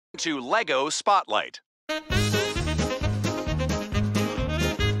to Lego Spotlight.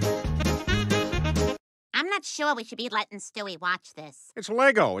 I'm not sure we should be letting Stewie watch this. It's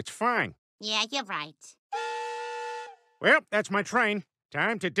Lego. It's fine. Yeah, you're right. Well, that's my train.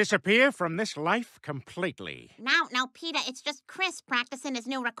 Time to disappear from this life completely. No, Peter, it's just Chris practicing his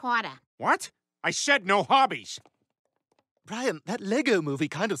new recorder. What? I said no hobbies. Brian, that Lego movie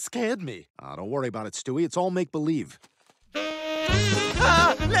kind of scared me. Don't worry about it, Stewie. It's all make-believe.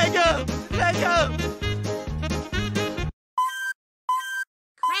 Ah! Lego! Lego!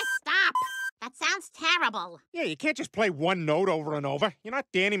 Chris, stop! That sounds terrible. Yeah, you can't just play one note over and over. You're not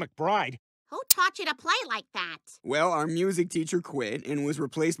Danny McBride. Who taught you to play like that? Well, our music teacher quit and was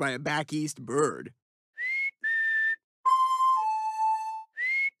replaced by a back east bird.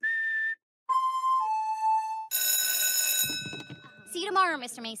 See you tomorrow,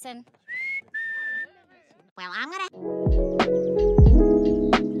 Mr. Mason. Well, I'm gonna...